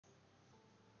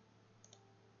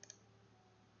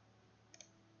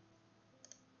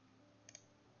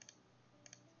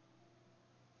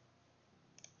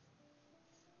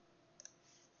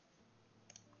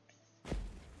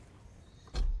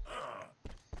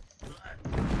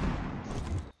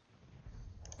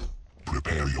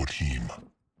your team.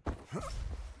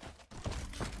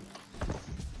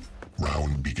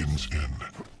 Round begins in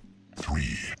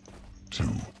 3, 2,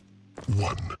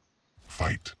 1.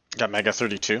 Fight. Got Mega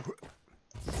 32.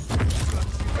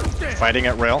 Fighting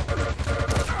at rail.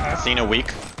 Athena weak.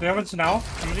 Do you have it now?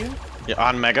 Yeah,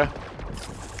 on Mega.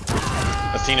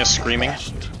 Athena screaming.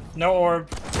 No orb.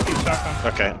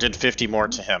 Shotgun. Okay, did 50 more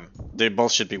to him. They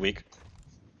both should be weak.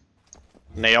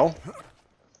 Nail.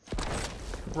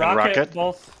 Rocket.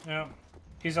 Both. Yeah.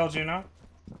 He's LG now.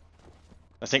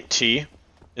 I think T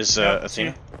is Yep,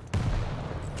 Athena.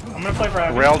 I'm gonna play for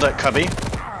heavy. Railed at Cubby.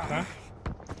 Okay.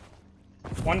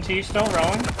 1 T still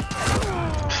rolling.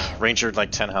 Ranger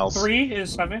like 10 health. 3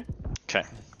 is heavy. Okay.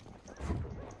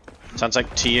 Sounds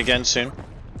like T again soon.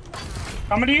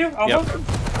 Coming to you, elbow. Yep.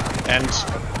 And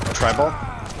tribal.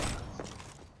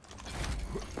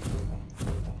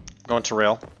 Going to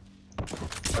rail.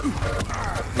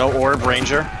 No orb,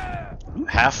 Ranger.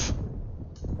 Half.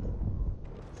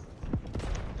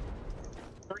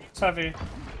 3 is heavy.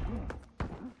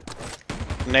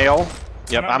 Nail.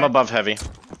 Yep, I'm above heavy.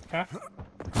 Okay.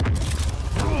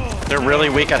 They're really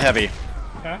weak at heavy.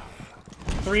 Okay.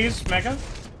 3 is mega.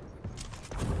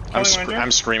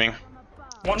 I'm screaming.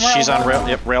 One She's on rail. rail.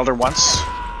 Yep, railed her once.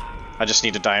 I just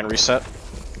need to die and reset.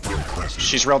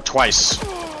 She's railed twice.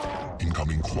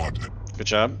 Incoming quad. Good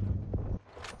job.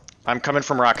 I'm coming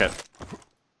from rocket.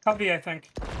 Cubby, I think.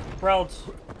 Railed.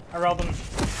 I railed them.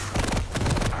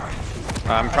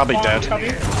 I'm probably dead.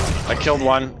 Cubby. I killed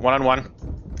one. One on one.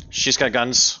 She's got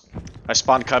guns. I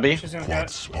spawned Cubby. She's gonna get.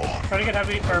 Try to get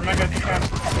heavy or mega if you can.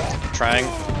 Trying.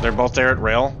 They're both there at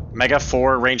rail. Mega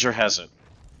 4, Ranger has it.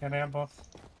 Yeah, they have both.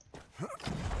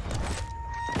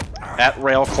 At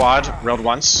rail quad, railed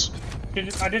once. I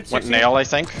did 60. Went nail, I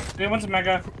think. The one's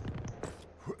mega.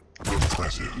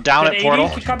 Down Did at 80 portal.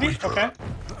 to Cubby? Okay.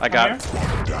 I got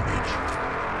Damage.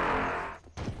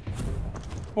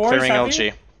 4 clearing is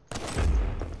heavy.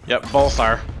 LG. Yep, both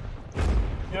are.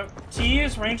 Yep. T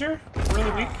is Ranger.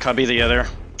 Really weak. Cubby the other.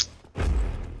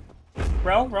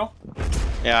 Rail.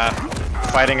 Yeah,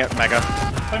 fighting at Mega.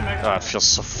 Play mega. Oh, it feels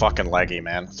so fucking laggy,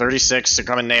 man. 36 to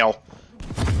come and nail.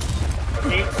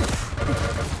 8.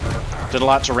 Did a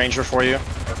lot to Ranger for you.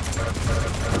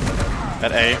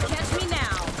 At A. Catch me now.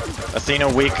 Athena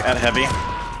weak at heavy.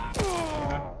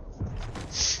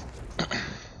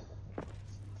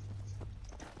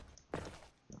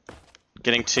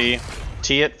 Getting T.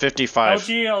 T at 55.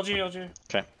 LG.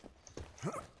 Okay.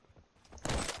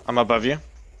 I'm above you.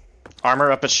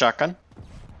 Armor up at shotgun.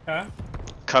 Okay.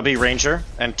 Cubby Ranger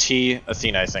and T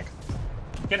Athena, I think.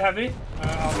 Get heavy.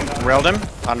 I'll get that. Railed him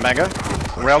on Mega.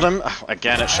 Railed him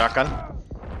again at shotgun.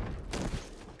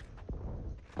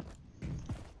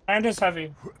 And is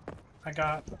heavy. I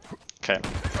got. Okay.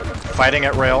 Fighting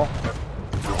at rail.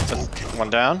 One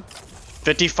down.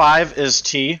 55 is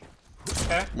T.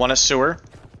 Okay. One at sewer.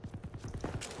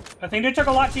 I think they took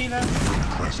a lot T then.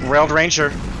 Railed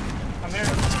Ranger. I'm here.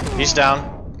 He's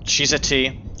down. She's at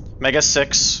T. Mega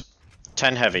 6.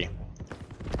 10 heavy.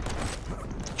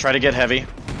 Try to get heavy.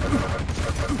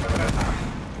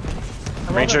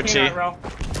 Ranger T.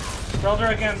 Railed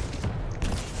her again.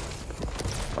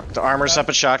 Fuck, the armor's up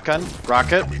at shotgun.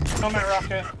 Rocket. Come at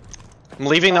rocket. I'm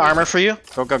leaving the armor for you.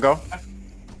 Go, go, go.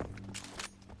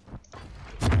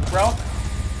 Rail.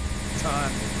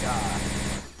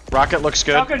 Rocket looks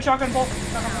good. Shotgun bolt.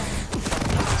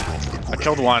 I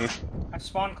killed one. I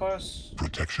spawned close.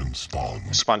 Protection spawn.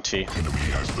 Spawn T. Enemy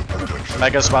has the protection.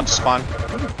 Mega's about to spawn.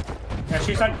 Yeah,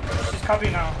 she's Cubby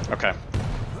now. Okay.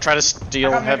 Try to steal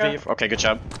I got heavy. Mega. Okay, good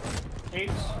job.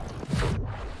 8.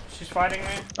 She's fighting me.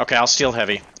 Okay, I'll steal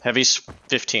heavy. Heavy's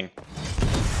 15.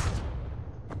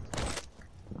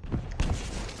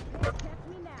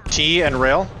 T and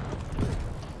rail.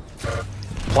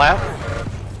 Plat.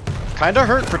 Kinda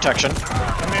hurt protection.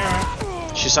 Come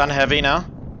here. She's on heavy now.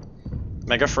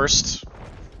 Mega first.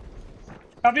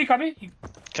 Cubby.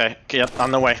 Okay, yep,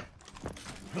 on the way.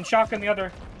 And shotgun the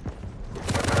other.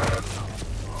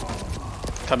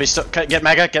 Cubby still. Get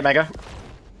Mega, get Mega.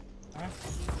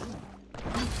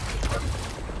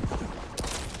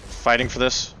 Fighting for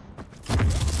this.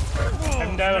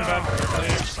 I'm dead.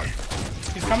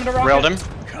 He's coming to rocket. Railed him.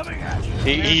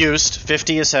 He used.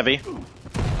 50 is heavy.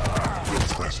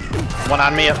 One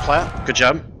on me at plat. Good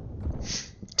job.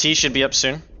 T should be up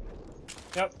soon.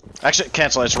 Yep. Actually,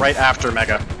 cancel. It's right after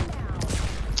Mega.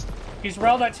 He's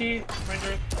railed at T.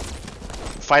 Ranger.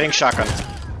 Fighting shotgun.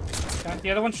 Okay.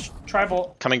 The other one's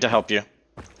tribal. Coming to help you.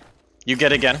 You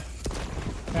get again.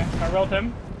 Okay. I railed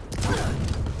him.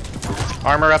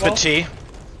 Armor up at T.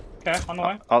 Okay. On the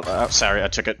way. Oh, sorry, I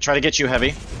took it. Try to get you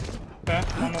heavy. Okay.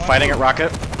 On the way. Fighting at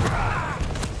rocket.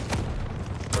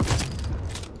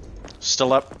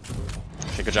 still up?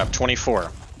 Okay, good job. 24.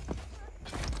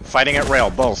 Fighting at rail,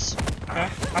 both. Okay.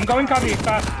 I'm going copy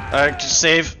fast.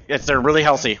 Save if they're really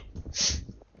healthy.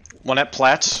 One at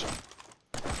plat.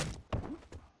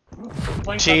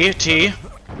 Playing T, copy. T.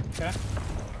 Okay.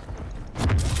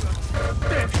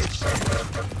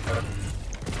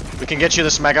 We can get you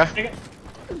this mega. Take it.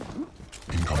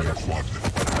 Incoming quad.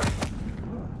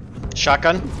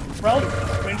 Shotgun. Rel,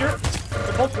 Ranger.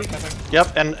 They're both weak, I think.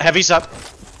 Yep, and heavy's up.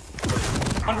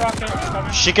 One rocket. She's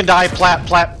coming. She can die. Plat,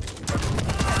 plat.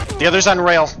 The other's on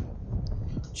rail.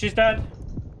 She's dead.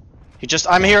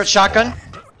 I'm here at shotgun.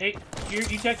 Hey, you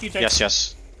take. Yes,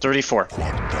 yes. 34.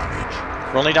 Quad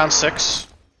damage. We're only down 6.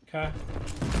 Okay.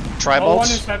 Tri-bolts.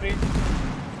 One is heavy.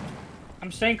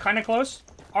 I'm staying kind of close.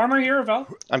 Armor here, Vel.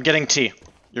 I'm getting T.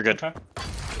 You're good. Okay.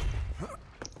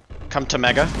 Come to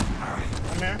mega.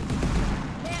 I'm here.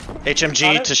 HMG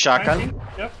Got it. to shotgun. 19.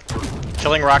 Yep.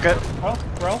 Killing rocket. Oh,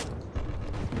 roll.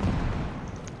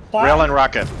 Plat. Rail and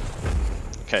rocket.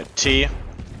 Okay, T.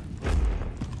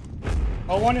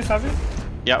 Oh, one is heavy.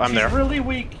 Yep, I'm She's there. really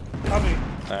weak. Heavy.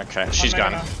 Okay, she's mega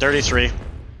gone. now. 33.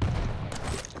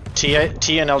 T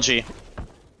and LG.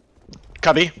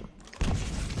 Cubby.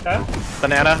 Okay.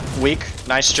 Banana. Weak.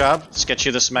 Nice job. Let's get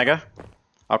you this mega.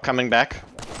 I'm coming back.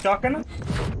 Shotgun.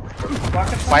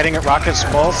 Rocket. Fighting at rockets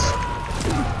both.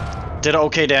 Did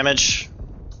okay damage.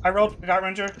 I rolled. Got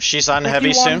Ranger. She's on heavy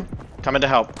 51. soon. Coming to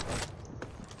help.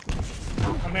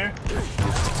 I'm here.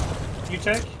 You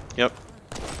take. Yep.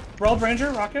 Rolled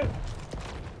Ranger. Rocket.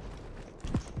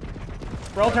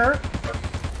 Rolled her.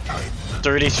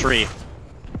 33.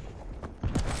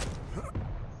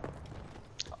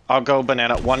 I'll go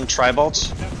banana. 1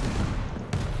 tri-bolt. Yep.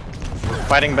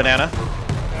 Fighting banana.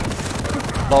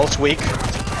 Both weak.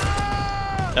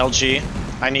 LG.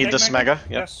 I need Take this mega. Yep.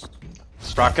 Yes.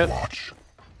 Rocket. Watch.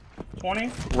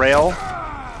 20. Rail.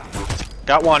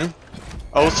 Got 1.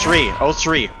 03.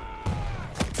 03.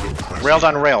 Railed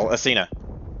on rail. Athena.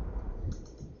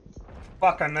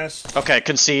 Fuck, I missed. Okay,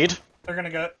 concede. They're gonna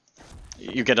get.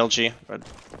 You get LG. Good.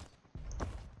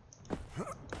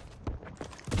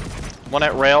 1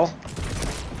 at rail.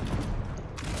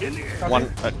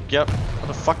 1. Yep. Where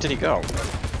the fuck did he go?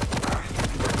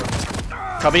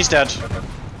 Cubby's dead.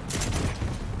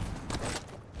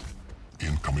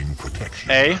 Incoming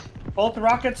protection. A. Both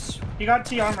rockets. You got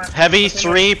T armor. Heavy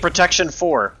 3. Protection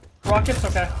 4. Rockets,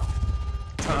 okay.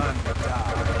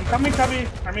 I'm coming, Cubby.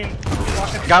 I mean,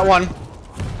 rockets. Got 1.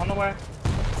 On the way.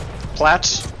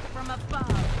 Plats.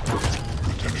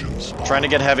 Protection spawn. Trying to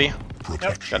get heavy.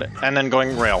 Protection. Got it. And then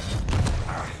going rail.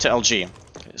 To LG.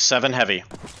 7 heavy.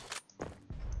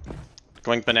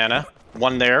 Going banana.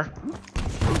 1 there.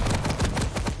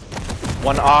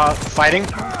 1 fighting.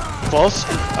 Both.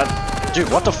 Dude,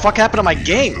 what the fuck happened to my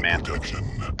game, man? Protection.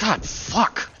 God,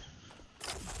 fuck.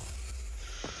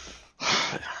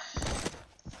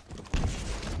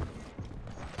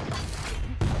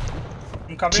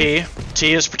 I'm coming. T.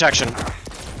 T is protection.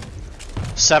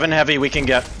 7 heavy we can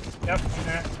get. Yep, I'm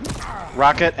there.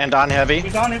 Rocket and on heavy.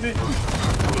 He's on heavy.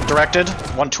 Directed.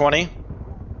 120.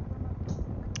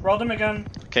 Rolled him again.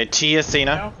 Okay, T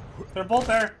Athena. No, they're both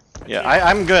there. Yeah,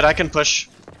 I'm good. I can push.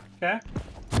 Okay.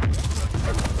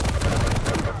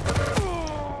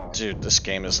 Dude, this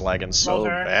game is lagging so Roll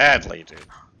her. badly, dude.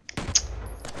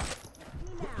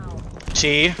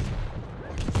 T.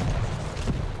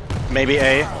 Maybe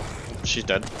A. She's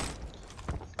dead.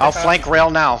 I'll Okay. flank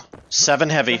rail now. 7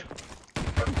 heavy.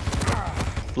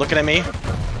 Looking at me.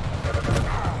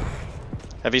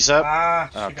 Heavy's up. Ah,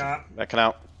 she Okay. got. Backing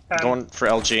out. Okay. Going for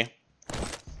LG.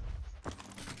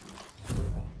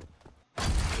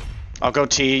 I'll go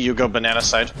T, you go banana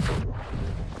side.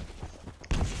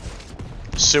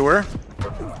 Sewer.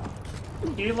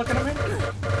 You looking at me?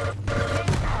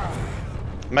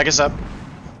 Mega's up.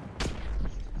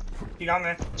 You got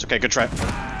me. It's okay, good try.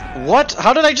 What?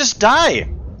 How did I just die?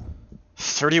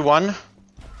 31.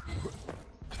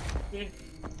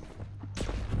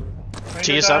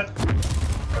 T is up.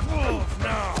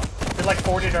 Did like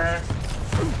 40 to her.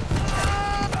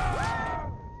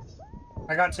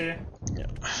 I got T. Yeah.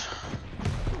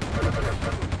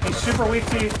 He's super weak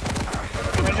T.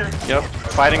 Ranger. Yep.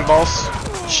 Fighting both.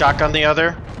 Shotgun the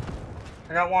other.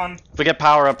 I got 1. If we get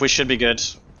power up, we should be good.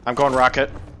 I'm going rocket.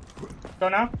 Go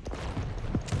now.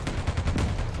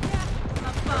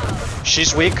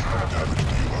 She's weak. Damage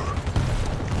dealer.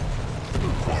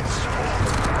 Quad spawn.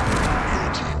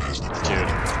 Your team has the quad. Dude.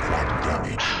 Quad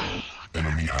damage.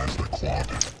 Enemy has the quad.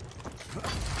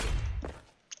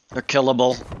 They're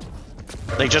killable.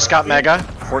 They just got mega.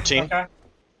 14. Okay.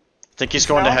 Think he's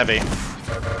going to Now? heavy.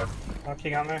 Okay,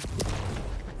 got me.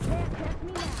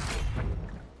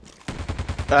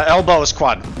 Elbow is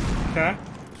quad. Okay.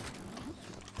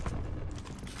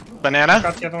 Banana.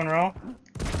 Got the other one roll.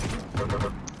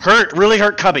 Hurt. Really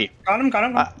hurt Cubby. Got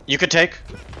him. You could take.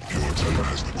 Your team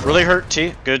has the Really hurt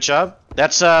T. Good job.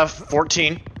 That's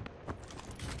 14.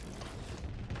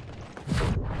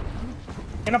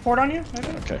 Can I port on you? Maybe?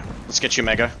 Okay. Let's get you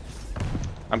Mega.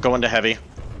 I'm going to heavy.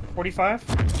 45.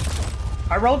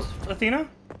 I rolled Athena.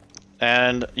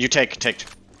 And you take.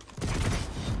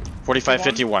 45,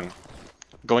 51.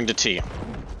 Going to T.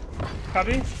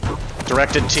 Copy.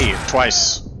 Directed T.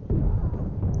 Twice.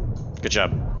 Good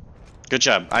job. Good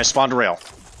job. I spawned rail.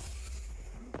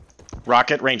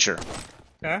 Rocket Ranger.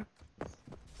 Okay.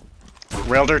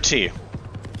 Railed her T.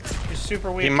 He's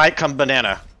super weak. He might come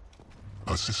banana.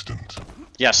 assistant.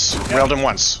 Yes. Railed him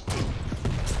once.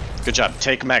 Good job.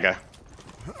 Take Mega.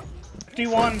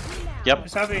 D1. Yep.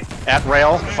 He's heavy. At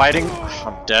rail. Fighting.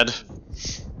 I'm dead.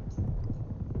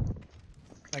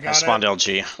 I I got spawned it.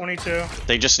 LG. 22.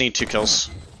 They just need 2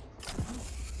 kills.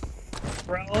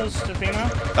 Rellos,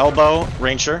 Athena. Elbow,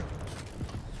 Ranger.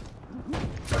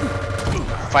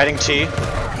 Fighting T.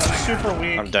 Super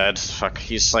weak. I'm dead. Fuck,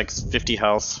 he's like 50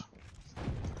 health.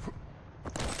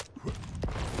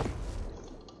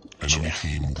 Enemy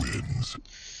team wins.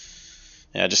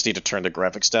 Yeah, I just need to turn the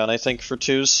graphics down, I think, for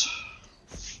 2s.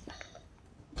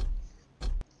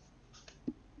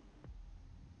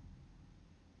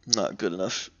 Not good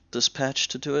enough this patch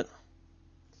to do it.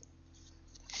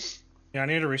 Yeah, I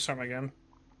need to restart my game.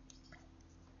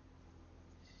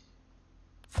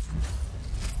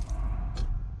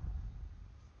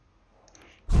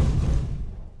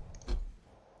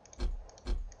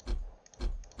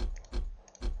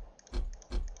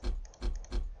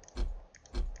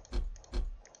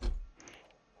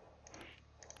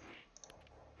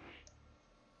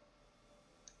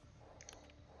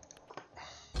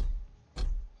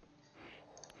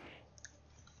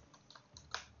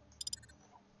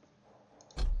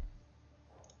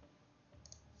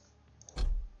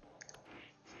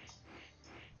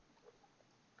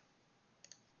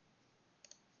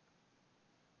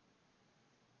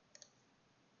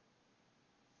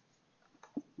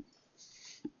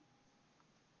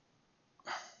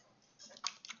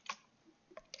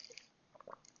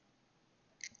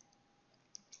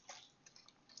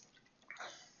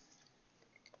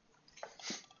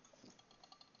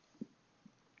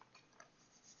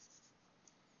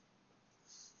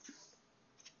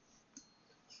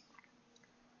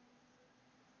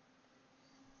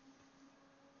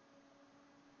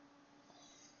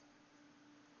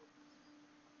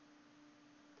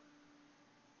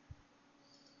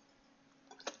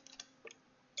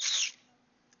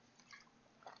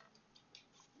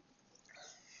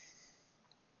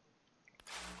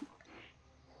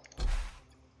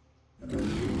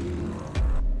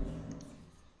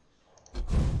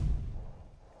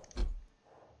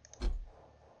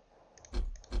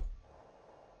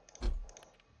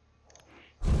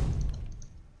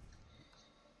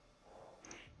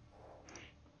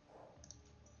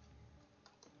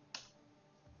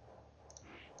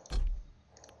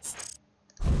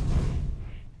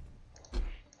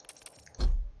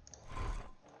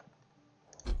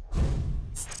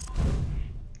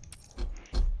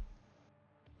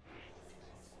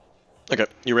 Okay,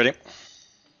 you ready?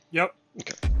 Yep.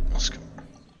 Okay, let's go.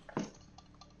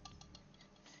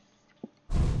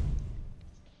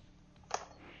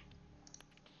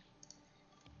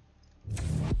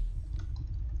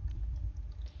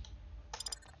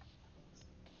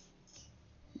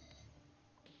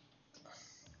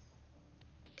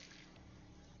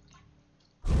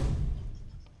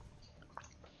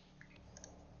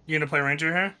 You gonna play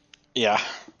Ranger here? Yeah.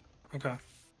 Okay.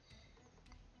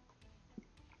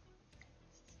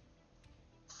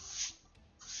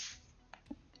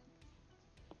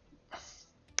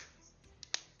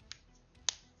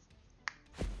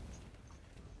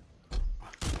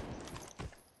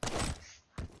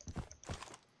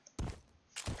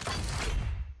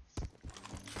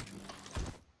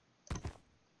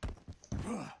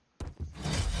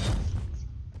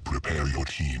 Prepare your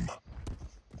team.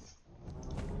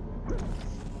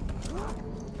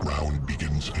 Round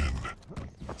begins in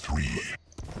 3,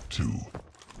 2,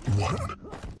 1.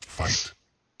 Fight.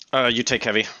 You take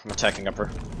heavy. I'm attacking upper.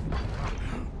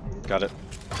 Got it.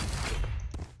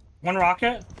 One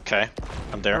rocket. Okay,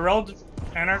 I'm I there. rolled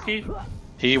Anarchy.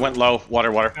 He went low.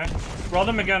 Water. Okay. Rolled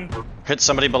him again. Hit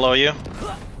somebody below you.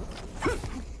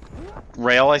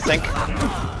 Rail, I think.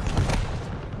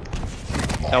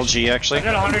 LG, I actually.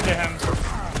 did 100 to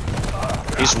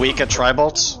him. He's weak at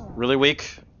tri-bolts. Really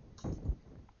weak.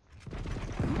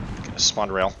 Okay, spawn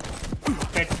rail.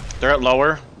 Okay. They're at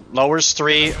lower. Lower's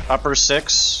 3, upper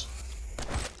 6.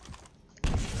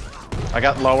 I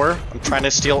got lower. I'm trying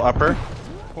to steal upper.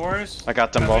 4s. I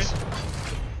got them heavy. both.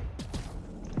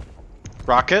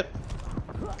 Rocket.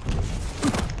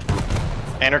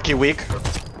 Anarchy weak.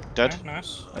 Dead. Okay,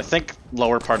 nice. I think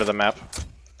lower part of the map.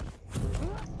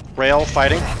 Rail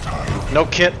fighting. No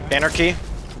kit. Anarchy.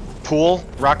 Pool.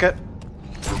 Rocket.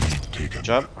 Good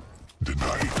job.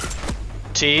 Denied.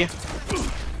 T.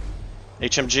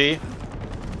 HMG.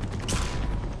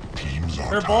 Teams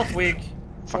are They're both tied. weak.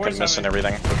 Fucking 4's missing heavy.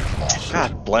 everything.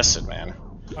 God bless it, man.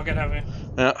 I'll get heavy.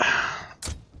 Yeah.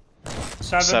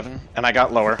 7. 7. And I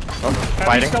got lower. Oh, Heavy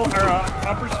fighting. still, or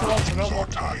upper still Teams available. are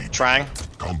tied. Trying.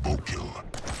 Combo kill.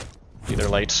 Either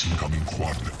late. Incoming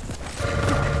quad.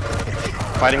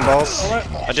 Fighting both.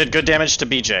 Bullet. I did good damage to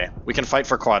BJ. We can fight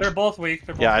for quad. They're both weak.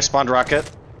 They're both Yeah, I weak. spawned rocket.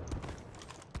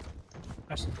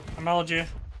 I'm LG.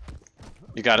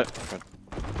 You got it. Good.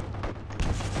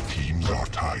 Teams are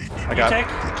tied. I got. Take.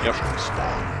 Yep.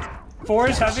 Spawned. 4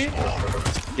 is heavy.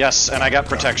 Yes, and I got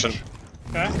protection.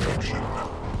 Okay.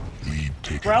 Lead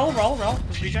taken. Rel.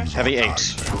 Is BJ? Heavy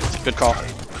 8. Good call.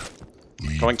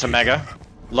 Lead Going to taken. mega.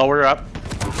 Lower up.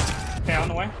 Okay, on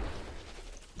the way.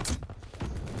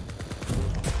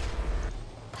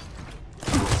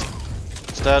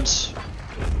 Studs.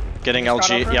 Getting Got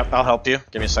LG. over. Yep, I'll help you.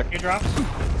 Give me a sec. He drops.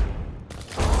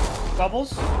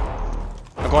 Bubbles.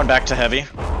 I'm going back to heavy.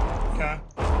 Okay.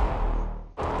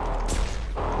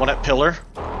 One at pillar.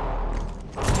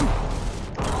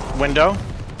 Window.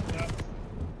 Yeah.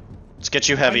 Let's get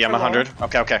you heavy. I'm Going for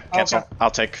 100. Okay. Cancel. Okay.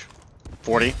 I'll take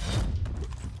 40.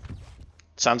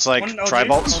 Sounds like One LG,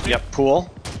 tri-bolts. LG. Yep,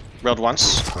 pool. Railed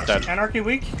once. Dead. Anarchy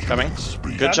weak. Coming.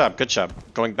 Spree. Good Dead. job.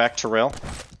 Going back to rail.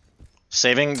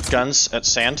 Saving guns at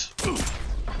sand.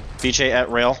 BJ at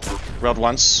rail. Railed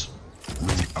once.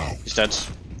 Ring out. He's dead.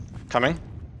 Coming.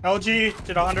 LG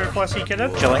did 100 plus he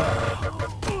kitted. Killing.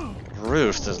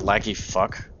 Roof, the laggy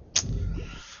fuck.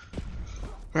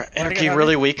 Anarchy heavy?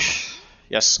 really weak.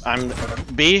 Yes, I'm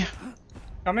B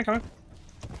Coming.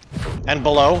 and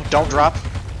below. Don't drop.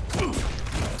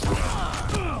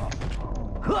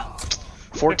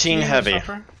 14 15 heavy.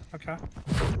 suffer. Okay.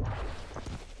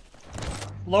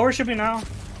 Lower should be now.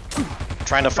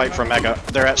 Trying to fight for mega.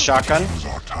 They're at shotgun Teams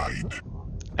are tied.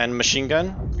 and machine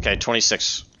gun. Okay,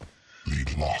 26.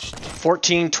 Lead lost.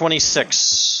 14,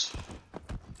 26.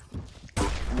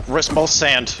 Wrist both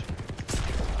sand.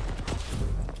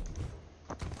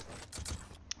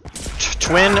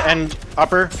 Twin and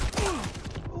upper.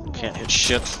 Can't hit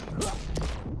shit.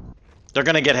 They're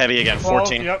gonna get heavy again.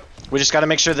 14. Yep. We just gotta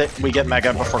make sure that we get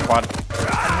mega before quad.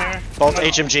 I'm here. Both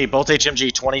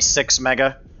HMG, 26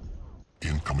 mega.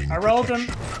 Incoming I rolled him.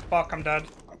 protection. Fuck, I'm dead.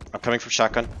 I'm coming from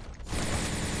shotgun.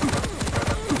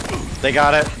 They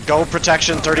got it. Go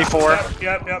protection, 34.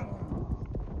 Yep.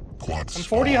 Quad I'm 40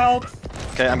 spawned.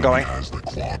 health. Okay, I'm going. Has the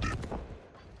quad.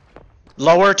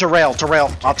 Lower to rail.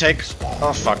 I'll take.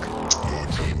 Oh fuck. Your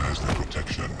team has the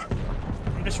protection.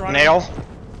 I'm just running. Nail.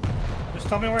 Just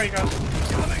tell me where he goes.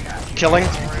 Killing.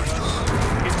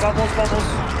 He's bubbles.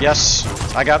 Yes.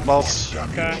 I got both.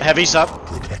 Okay. Heavy's up.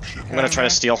 Protection. I'm gonna try to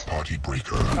steal. Party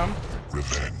breaker. Come.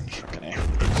 Revenge. Okay.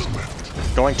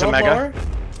 Excellent. Going to Go mega. lower.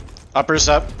 Uppers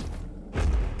up.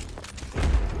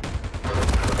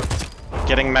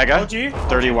 Getting mega. LG.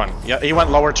 31. Yeah, he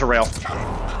went lower to rail.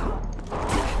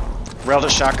 Rail to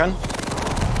shotgun.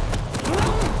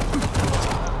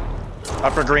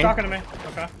 Upper green. Talking to me.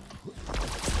 Okay.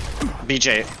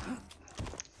 BJ.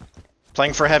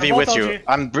 Playing for heavy They're with both you.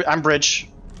 LG. I'm bridge.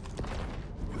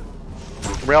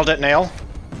 Railed at nail.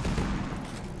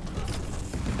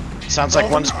 Sounds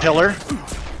like one's pillar.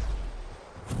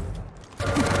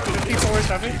 54 is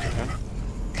heavy.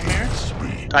 I'm here.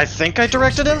 Spree. I think I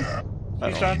directed him.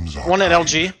 He's dead. Teams are One at tied.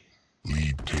 LG.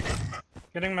 Lead taken.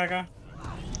 Getting mega.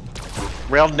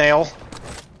 Railed nail.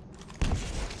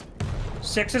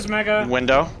 6 is mega.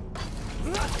 Window.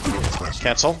 Present.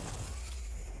 Cancel.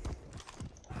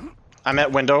 I'm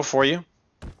at window for you.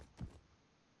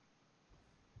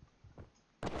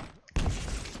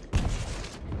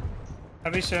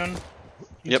 Heavy soon.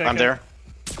 You Yep, take I'm it. there.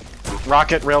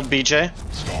 Rocket railed BJ.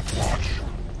 Stopwatch.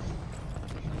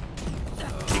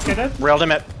 You kitted. Railed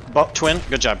him at twin.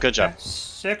 Good job.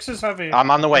 6 is heavy.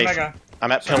 I'm on the way. Mega.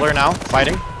 I'm at pillar now,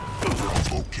 fighting.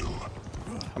 Combo kill.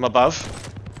 I'm above.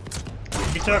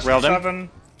 He took Railed him.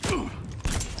 7.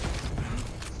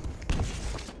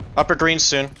 Upper green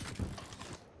soon.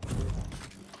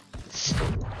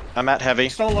 I'm at heavy.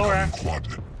 Still lower. Quad.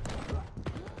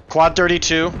 Quad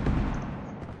 32.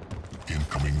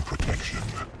 Incoming protection.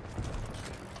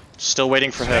 Still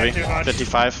waiting for heavy. too much.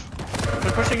 55.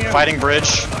 They're pushing you. Fighting bridge.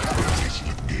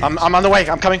 Excellent game. I'm on the way.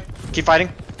 I'm coming. Keep fighting.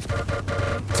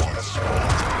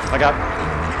 I got.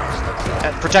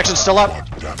 Protection still up.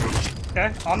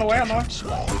 Okay, on the way, on the way.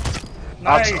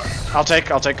 Nice. I'll take.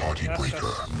 Yes,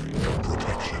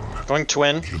 Going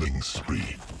twin. Killing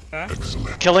spree. Okay.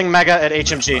 Excellent. Killing Mega at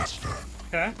HMG.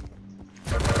 Okay.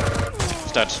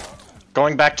 It's dead.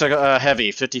 Going back to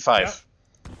heavy, 55. Yep.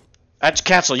 At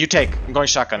cancel, you take. I'm going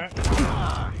shotgun. Okay.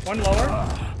 One lower.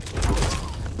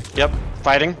 Yep,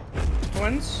 fighting.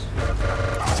 Twins.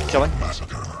 Killing.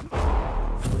 Massacre.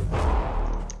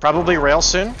 Probably rail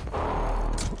soon.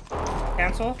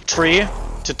 Cancel. Tree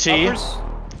to T. Uppers.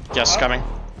 Yes, Up. coming.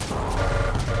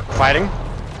 Fighting.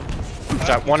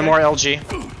 Got one more LG.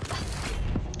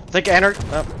 Think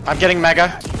I'm getting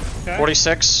Mega. Okay.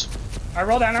 46. I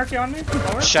rolled anarchy on me.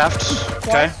 Lower. Shaft. Okay.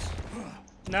 Twice.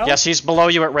 No. Yes, he's below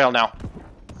you at rail now.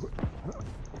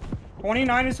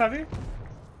 29 is heavy.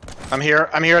 I'm here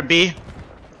at B.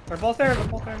 They're both there. They're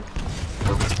both there.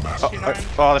 59.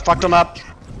 Oh, they fucked him up.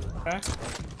 Okay.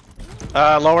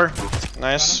 Lower.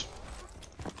 Nice.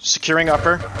 Securing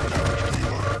upper.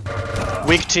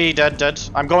 Weak T, dead.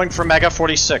 I'm going for Mega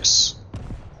 46.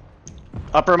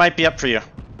 Upper might be up for you.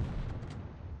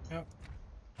 Yep.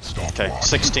 Okay,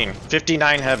 16.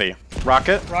 59 heavy.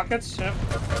 Rocket. Rockets. Yep.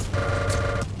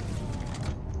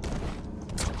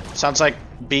 Sounds like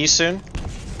B soon.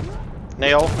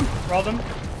 Nail. Rolled them.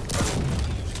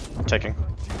 Taking.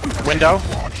 Window.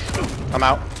 I'm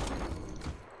out.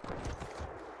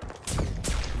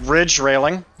 Ridge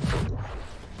railing.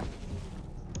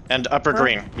 And upper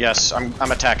green. Yes, I'm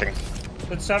attacking.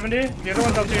 It's 70. The other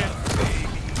one's up to you.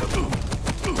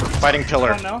 Fighting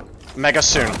pillar. Oh, no. Mega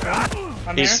soon. Okay.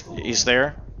 I'm here. He's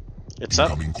there. It's up.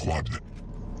 Coming quad.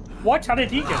 What? How did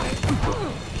he get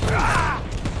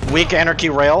it? Weak anarchy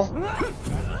rail.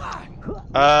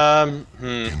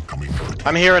 Incoming.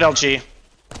 I'm here at LG.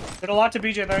 Did a lot to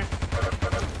BJ there.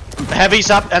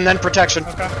 Heavy's up and then protection.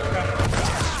 Okay.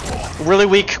 Really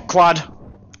weak quad.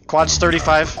 Quad's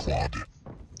 35. Quad.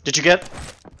 Did you get?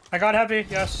 I got heavy.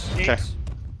 Yes. 8. Okay.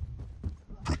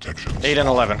 Protection. 8 and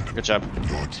 11. Good job.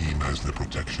 Your team has the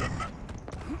protection.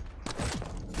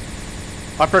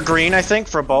 Upper green, I think,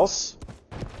 for both.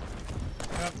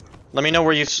 Yep. Let me know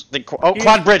where you think. Oh,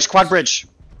 quad bridge.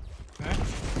 Okay.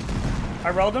 I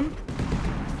rolled him.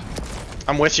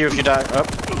 I'm with you if you die. Oh,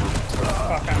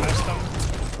 Fuck, I missed him.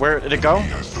 where did it go?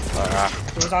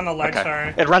 It was on the ledge, Okay.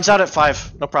 sorry. It runs out at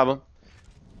 5. No problem.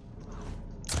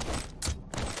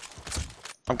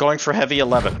 I'm going for heavy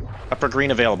 11. Upper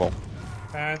green available.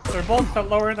 They're both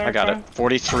lower there. I got it.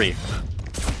 43.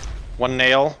 One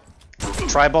nail.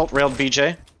 Tri-bolt, railed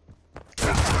BJ.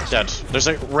 Dead. There's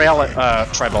a rail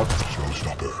tri-bolt.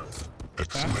 Showstopper.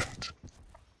 Excellent.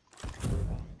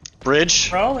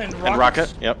 Bridge Roll and and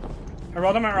rocket. Yep. I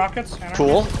rolled them at rockets. Anarchy.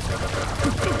 Cool.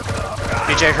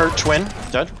 BJ hurt twin.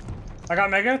 Dead. I got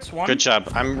mega. It's 1. Good job.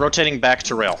 I'm rotating back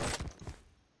to rail.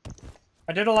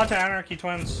 I did a lot to anarchy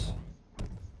twins.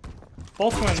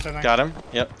 Both twins, I think. Got him.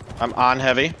 Yep. I'm on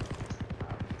heavy.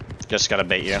 Just gotta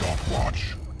bait you.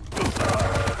 Watch.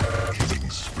 Killing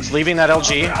spree. He's leaving that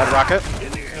LG at rocket.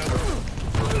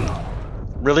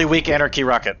 Really weak anarchy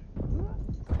rocket.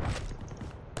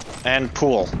 And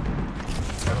pool.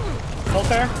 Both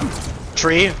there.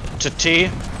 Tree to T.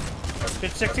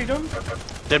 Did 60 to him.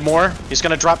 Did more. He's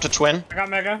gonna drop to twin. I got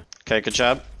mega. Okay, good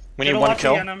job. We Did need a one lot to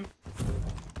kill. get him.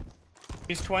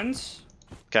 These twins.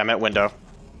 Okay, I'm at window.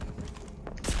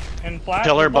 And flat.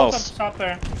 Pillar They're both. Up top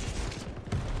there.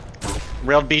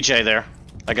 Railed BJ there.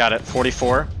 I got it.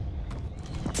 44.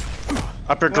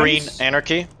 Upper green Wins.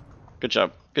 anarchy. Good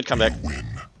job. Good comeback. Win.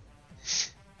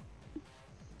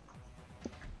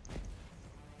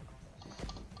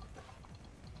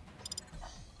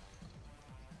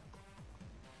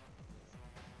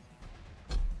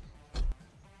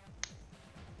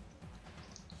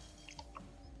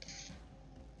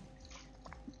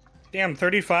 Damn,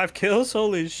 35 kills?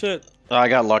 Holy shit. I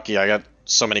got lucky. I got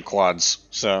so many quads.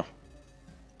 So.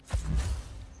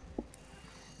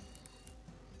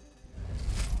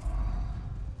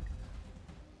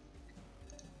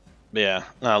 Yeah.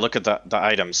 No, look at the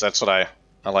items. That's what I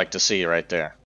like to see right there.